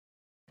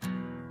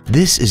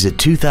This is a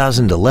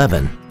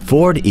 2011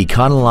 Ford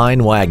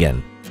Econoline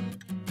Wagon.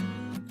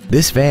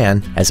 This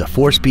van has a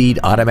 4-speed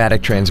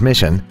automatic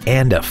transmission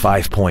and a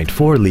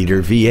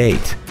 5.4-liter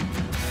V8.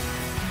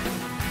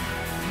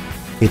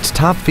 Its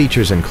top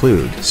features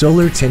include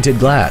solar tinted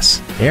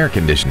glass, air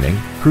conditioning,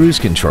 cruise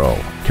control,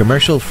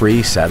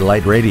 commercial-free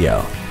satellite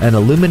radio, an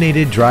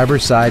illuminated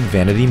driver's side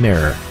vanity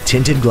mirror,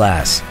 tinted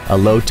glass, a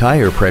low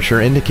tire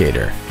pressure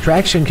indicator,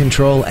 traction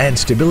control and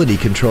stability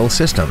control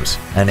systems,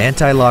 an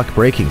anti-lock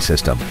braking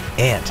system,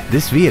 and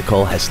this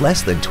vehicle has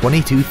less than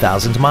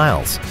 22,000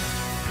 miles.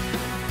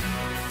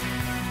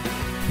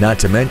 Not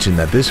to mention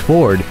that this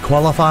Ford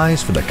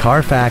qualifies for the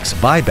Carfax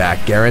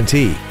buyback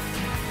guarantee.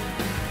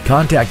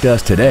 Contact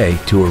us today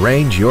to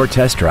arrange your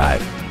test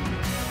drive.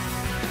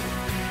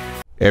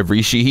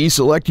 Every Sheehy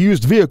Select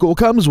used vehicle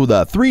comes with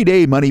a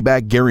 3-day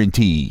money-back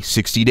guarantee,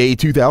 60-day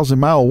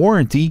 2,000-mile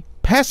warranty,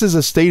 passes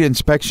a state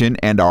inspection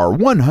and our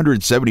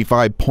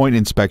 175-point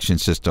inspection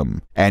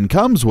system, and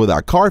comes with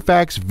a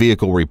Carfax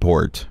vehicle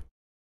report.